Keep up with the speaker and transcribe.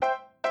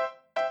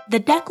The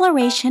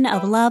Declaration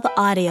of Love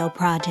Audio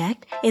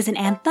Project is an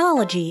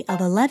anthology of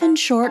 11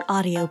 short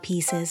audio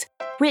pieces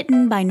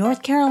written by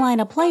North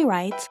Carolina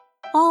playwrights,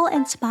 all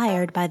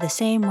inspired by the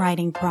same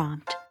writing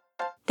prompt,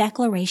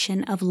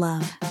 Declaration of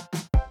Love.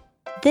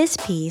 This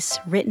piece,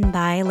 written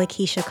by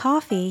Lakeisha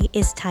Coffey,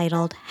 is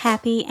titled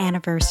Happy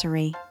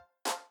Anniversary.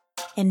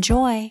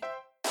 Enjoy!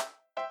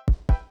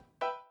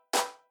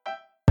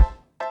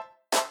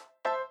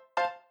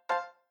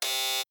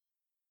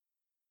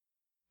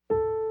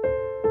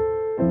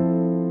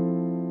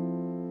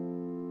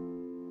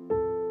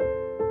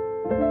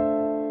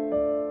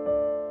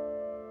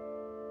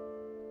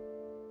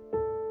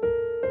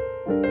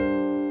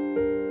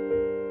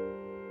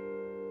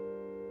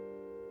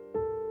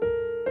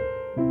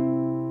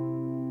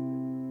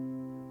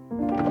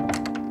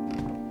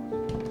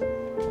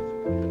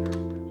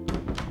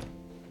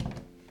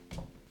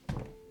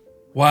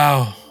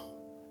 Wow,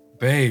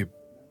 babe,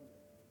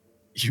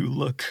 you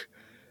look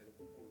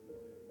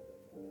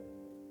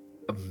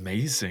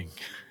amazing.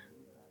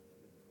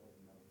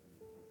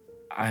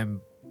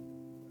 I'm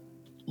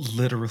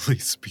literally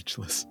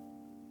speechless.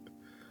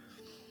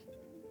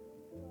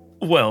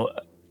 Well,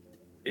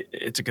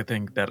 it's a good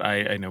thing that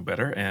I know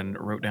better and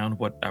wrote down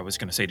what I was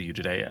going to say to you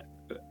today.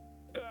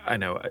 I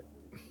know.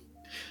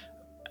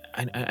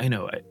 I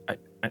know.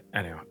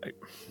 I know.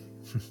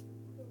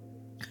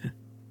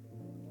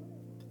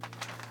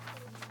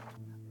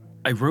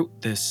 I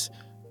wrote this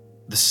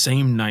the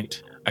same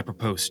night I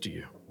proposed to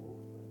you.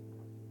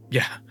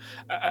 Yeah,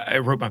 I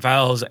wrote my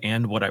vows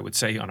and what I would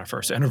say on our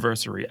first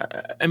anniversary.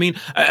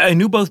 I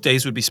knew both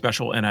days would be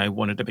special, and I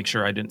wanted to make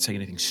sure I didn't say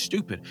anything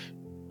stupid.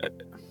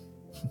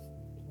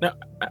 Now,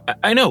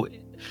 I know.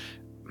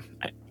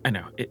 I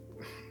know.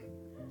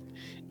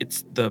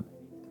 It's the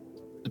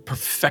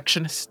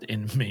perfectionist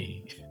in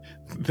me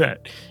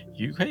that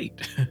you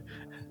hate.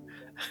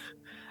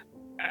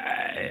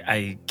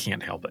 I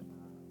can't help it.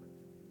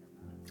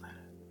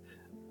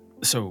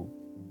 So,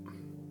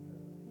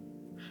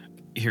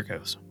 here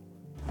goes.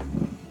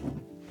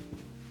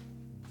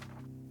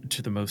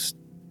 To the most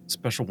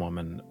special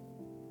woman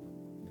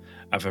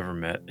I've ever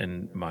met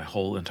in my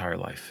whole entire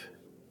life.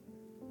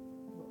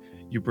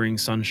 You bring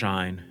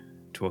sunshine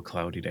to a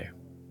cloudy day.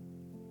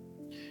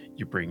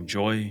 You bring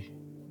joy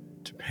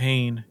to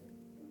pain.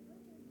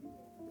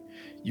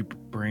 You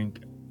bring...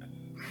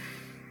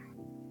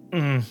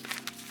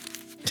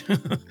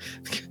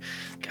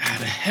 God,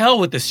 to hell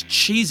with this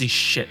cheesy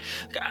shit.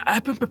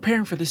 I've been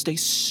preparing for this day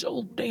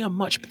so damn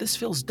much, but this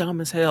feels dumb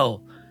as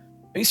hell.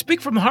 I mean,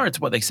 speak from the heart is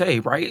what they say,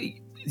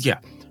 right? Yeah,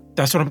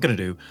 that's what I'm going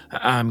to do.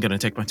 I'm going to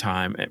take my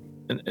time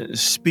and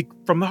speak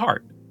from the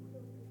heart.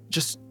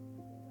 Just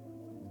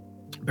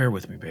bear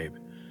with me, babe.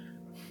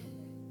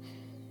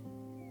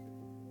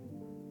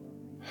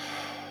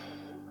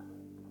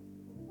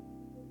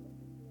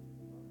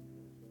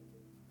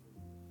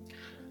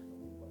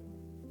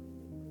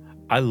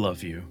 I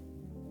love you.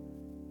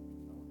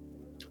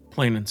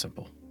 Plain and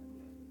simple.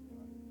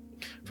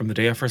 From the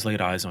day I first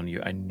laid eyes on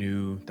you, I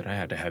knew that I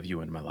had to have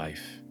you in my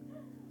life.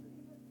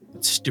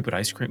 That stupid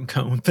ice cream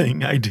cone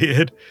thing I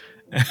did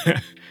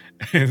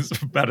is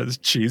about as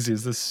cheesy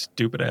as this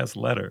stupid-ass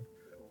letter.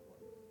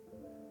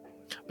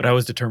 But I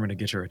was determined to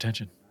get your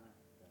attention.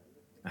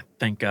 I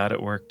thank God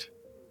it worked.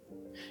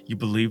 You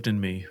believed in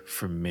me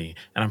for me,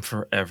 and I'm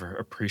forever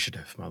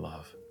appreciative, my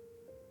love.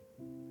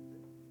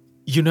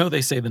 You know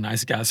they say the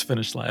nice guys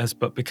finish last,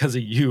 but because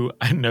of you,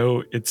 I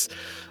know it's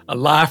a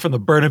lie from the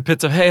burning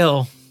pits of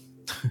hell,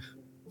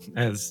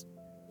 as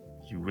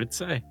you would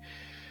say.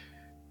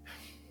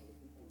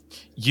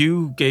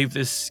 You gave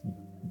this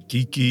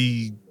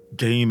geeky,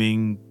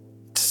 gaming,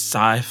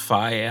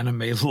 sci-fi,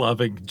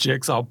 anime-loving,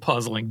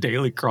 jigsaw-puzzling,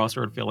 daily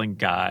crossword-filling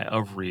guy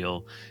a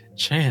real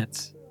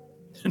chance.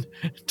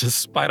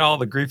 Despite all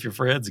the grief your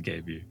friends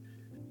gave you.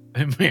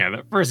 And man,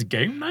 that first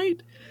game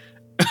night?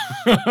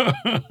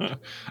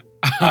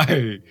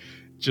 I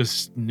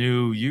just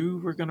knew you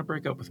were going to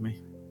break up with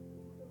me.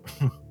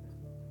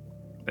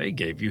 They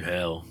gave you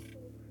hell.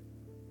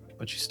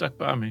 But you stuck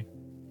by me.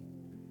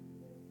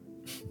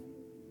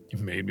 You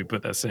made me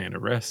put that saying to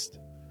rest.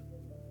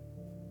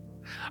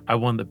 I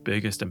won the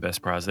biggest and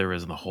best prize there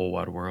is in the whole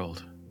wide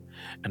world.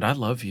 And I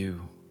love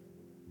you.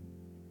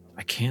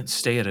 I can't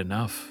say it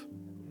enough.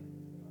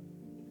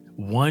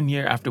 1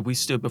 year after we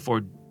stood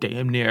before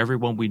damn near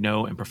everyone we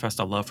know and professed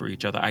our love for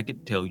each other, I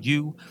get to tell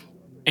you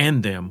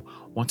and them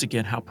once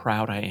again how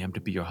proud I am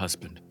to be your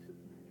husband.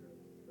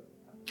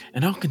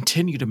 And I'll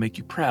continue to make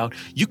you proud.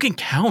 You can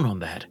count on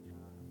that.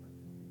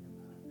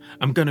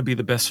 I'm going to be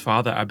the best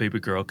father our baby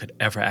girl could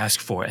ever ask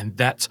for, and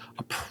that's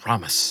a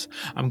promise.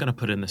 I'm going to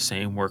put in the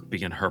same work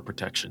being her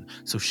protection,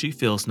 so she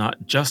feels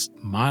not just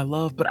my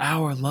love, but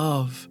our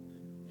love.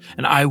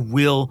 And I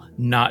will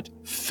not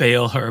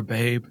fail her,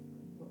 babe.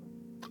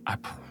 I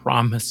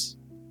promise.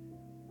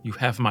 You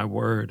have my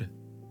word.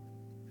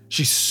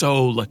 She's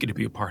so lucky to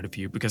be a part of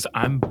you because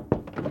I'm...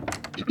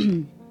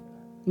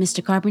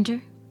 Mr.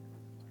 Carpenter?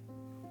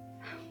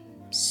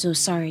 So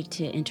sorry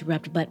to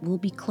interrupt, but we'll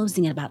be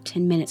closing in about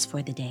 10 minutes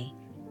for the day.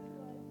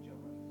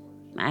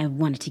 I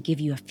wanted to give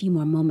you a few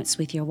more moments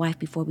with your wife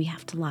before we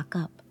have to lock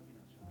up.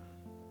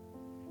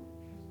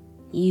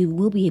 You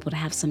will be able to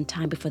have some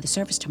time before the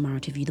service tomorrow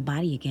to view the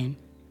body again.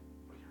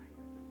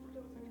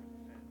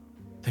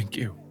 Thank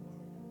you.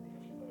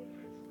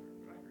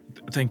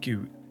 Thank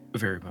you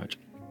very much.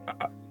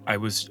 I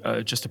was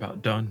just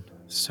about done,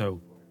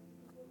 so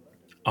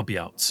I'll be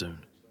out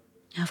soon.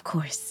 Of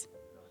course.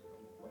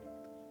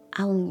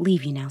 I'll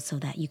leave you now so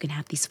that you can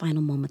have these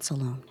final moments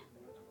alone.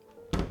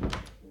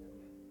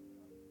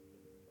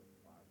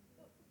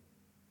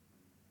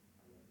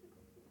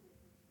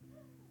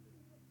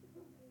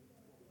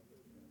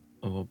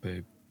 Oh, well,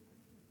 babe.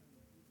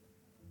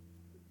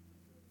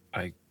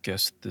 I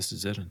guess this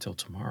is it until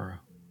tomorrow.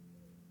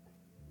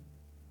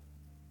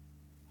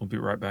 We'll be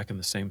right back in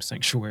the same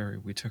sanctuary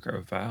we took our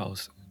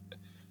vows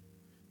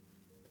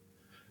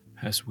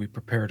as we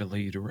prepare to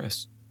lay you to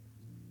rest.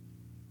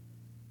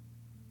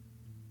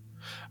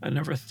 I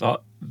never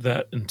thought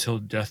that until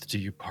death do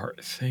you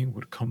part thing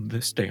would come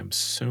this damn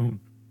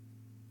soon.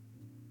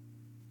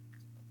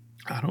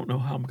 I don't know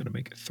how I'm going to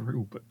make it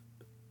through, but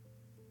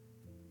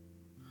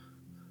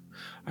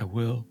I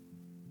will.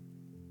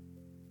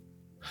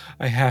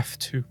 I have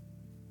to.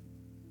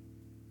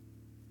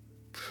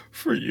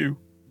 For you.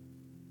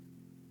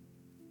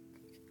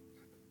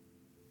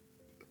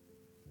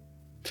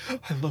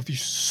 I love you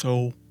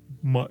so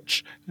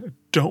much. I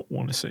don't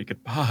want to say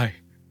goodbye.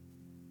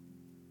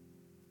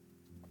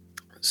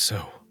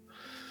 So,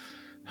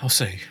 I'll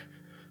say,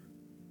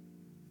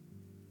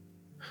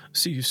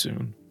 see you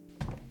soon.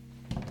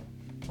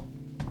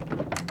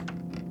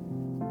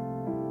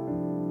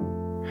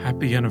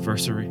 Happy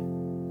anniversary,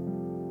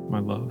 my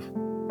love.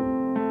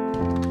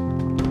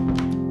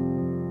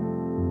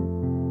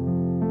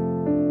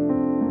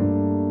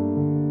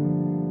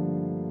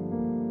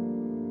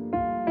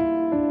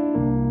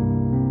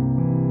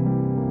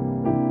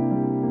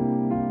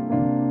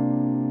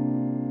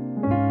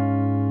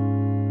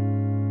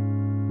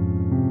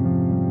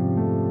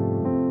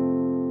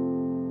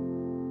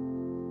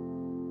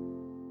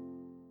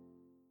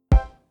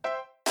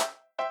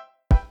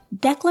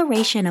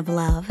 Declaration of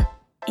Love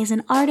is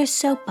an Artist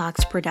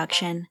Soapbox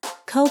production,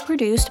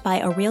 co-produced by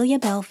Aurelia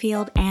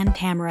Belfield and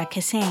Tamara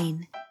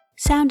Kassane.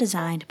 Sound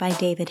designed by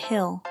David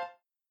Hill.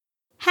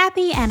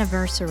 Happy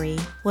Anniversary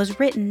was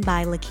written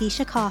by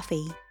Lakeisha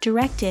Coffey,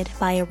 directed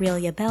by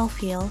Aurelia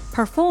Belfield,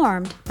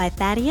 performed by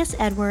Thaddeus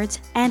Edwards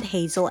and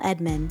Hazel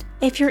Edmond.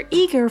 If you're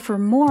eager for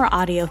more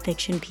audio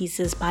fiction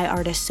pieces by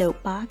Artist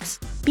Soapbox,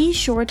 be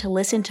sure to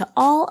listen to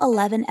all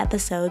 11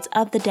 episodes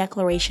of the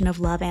Declaration of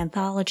Love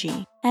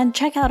anthology, and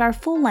check out our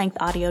full-length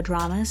audio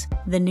dramas,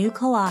 The New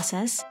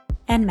Colossus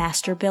and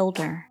Master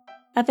Builder,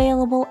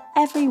 available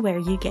everywhere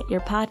you get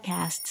your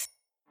podcasts.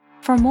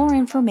 For more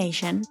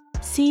information,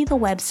 see the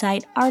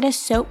website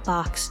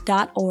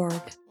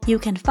artistsoapbox.org. You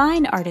can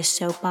find Artist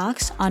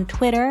Soapbox on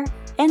Twitter,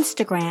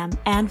 Instagram,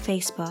 and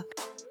Facebook.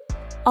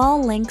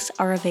 All links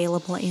are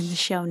available in the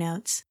show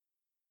notes.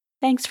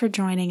 Thanks for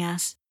joining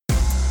us.